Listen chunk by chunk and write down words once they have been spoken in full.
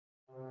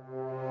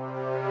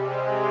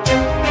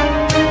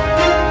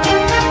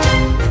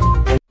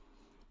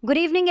Good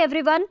evening,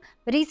 everyone.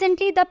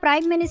 Recently, the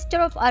Prime Minister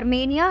of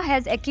Armenia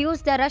has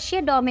accused the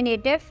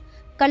Russia-dominated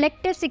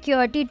Collective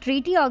Security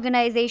Treaty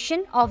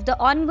Organization of the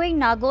ongoing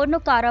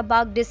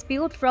Nagorno-Karabakh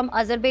dispute from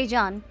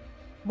Azerbaijan.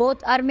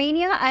 Both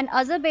Armenia and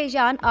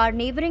Azerbaijan are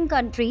neighboring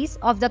countries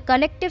of the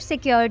Collective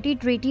Security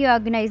Treaty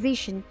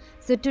Organization.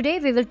 So today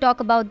we will talk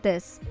about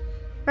this.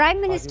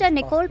 Prime Minister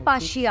Nikol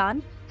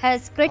Pashinyan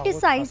has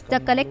criticized the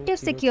Collective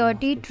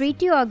Security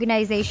Treaty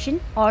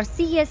Organization or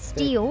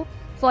CSTO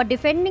for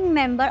defending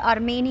member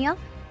Armenia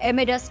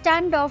amid a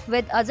standoff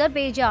with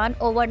Azerbaijan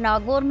over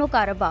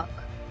Nagorno-Karabakh.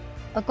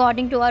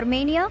 According to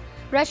Armenia,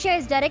 Russia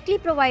is directly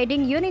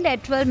providing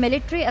unilateral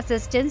military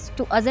assistance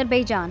to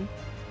Azerbaijan,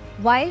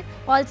 while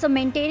also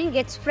maintaining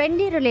its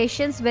friendly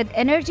relations with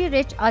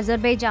energy-rich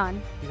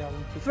Azerbaijan.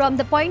 From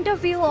the point of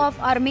view of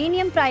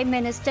Armenian Prime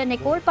Minister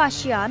Nikol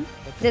Pashinyan,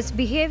 this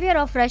behavior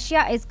of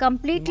Russia is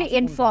completely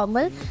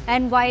informal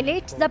and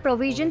violates the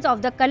provisions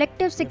of the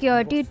Collective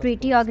Security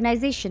Treaty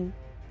Organization.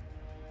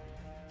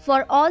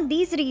 For all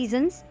these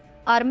reasons,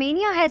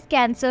 Armenia has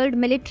cancelled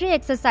military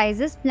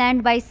exercises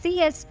planned by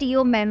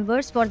CSTO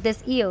members for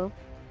this year.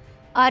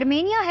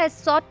 Armenia has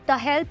sought the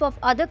help of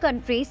other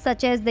countries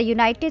such as the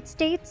United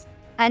States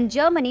and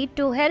Germany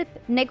to help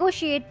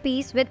negotiate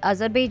peace with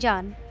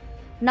Azerbaijan.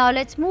 Now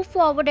let's move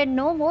forward and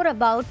know more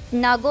about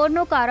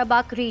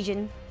Nagorno-Karabakh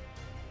region.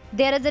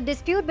 There is a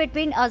dispute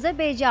between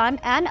Azerbaijan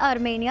and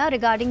Armenia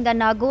regarding the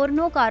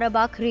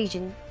Nagorno-Karabakh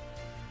region.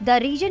 The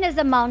region is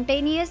a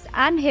mountainous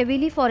and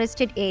heavily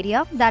forested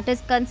area that is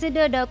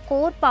considered a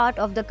core part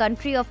of the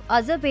country of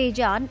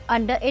Azerbaijan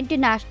under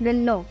international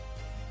law.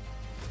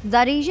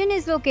 The region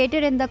is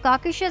located in the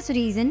Caucasus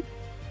region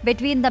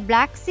between the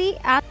Black Sea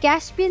and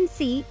Caspian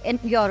Sea in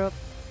Europe,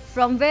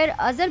 from where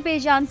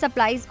Azerbaijan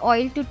supplies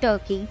oil to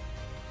Turkey.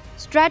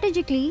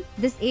 Strategically,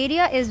 this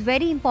area is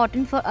very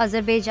important for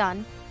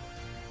Azerbaijan.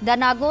 The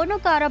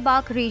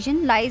Nagorno-Karabakh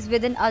region lies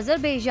within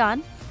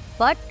Azerbaijan,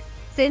 but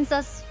since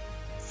a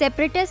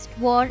separatist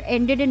war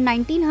ended in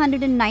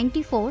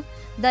 1994,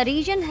 the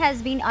region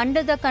has been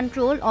under the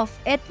control of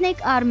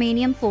ethnic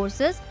Armenian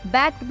forces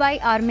backed by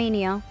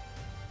Armenia.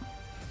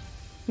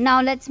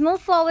 Now let's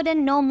move forward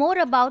and know more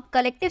about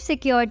Collective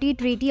Security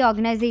Treaty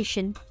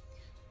Organization.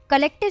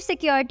 Collective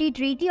Security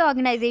Treaty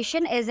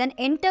Organization is an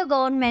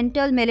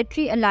intergovernmental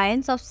military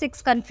alliance of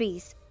 6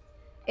 countries.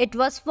 It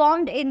was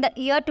formed in the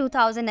year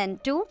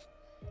 2002.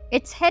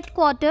 Its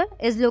headquarters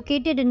is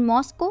located in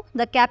Moscow,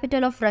 the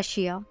capital of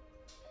Russia.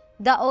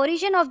 The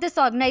origin of this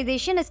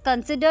organization is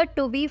considered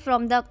to be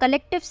from the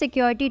Collective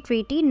Security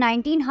Treaty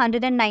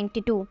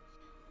 1992.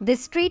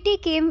 This treaty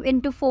came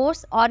into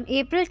force on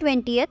April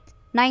 20th,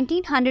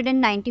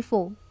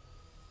 1994.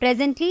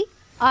 Presently,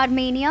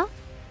 Armenia,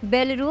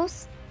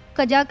 Belarus,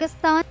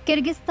 Kazakhstan,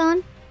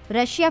 Kyrgyzstan,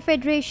 Russia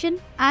Federation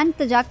and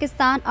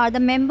Tajikistan are the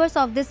members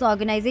of this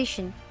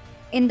organization.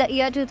 In the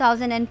year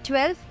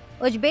 2012,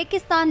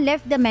 Uzbekistan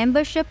left the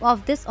membership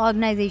of this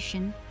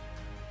organization.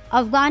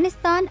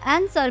 Afghanistan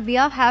and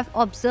Serbia have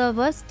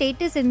observer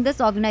status in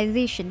this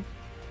organization.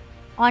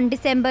 On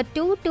December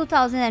 2,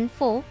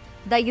 2004,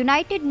 the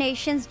United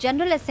Nations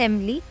General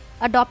Assembly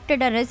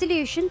adopted a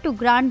resolution to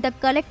grant the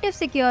Collective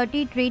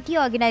Security Treaty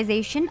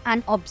Organization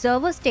an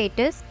observer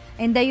status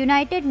in the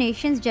United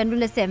Nations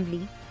General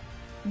Assembly.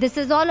 This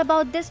is all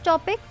about this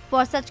topic.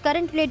 For such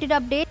current related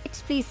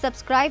updates, please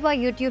subscribe our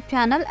YouTube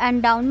channel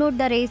and download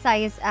the RACE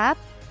IAS app.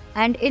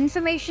 And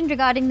information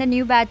regarding the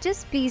new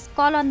batches, please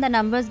call on the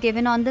numbers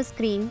given on the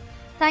screen.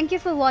 Thank you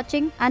for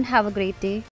watching and have a great day.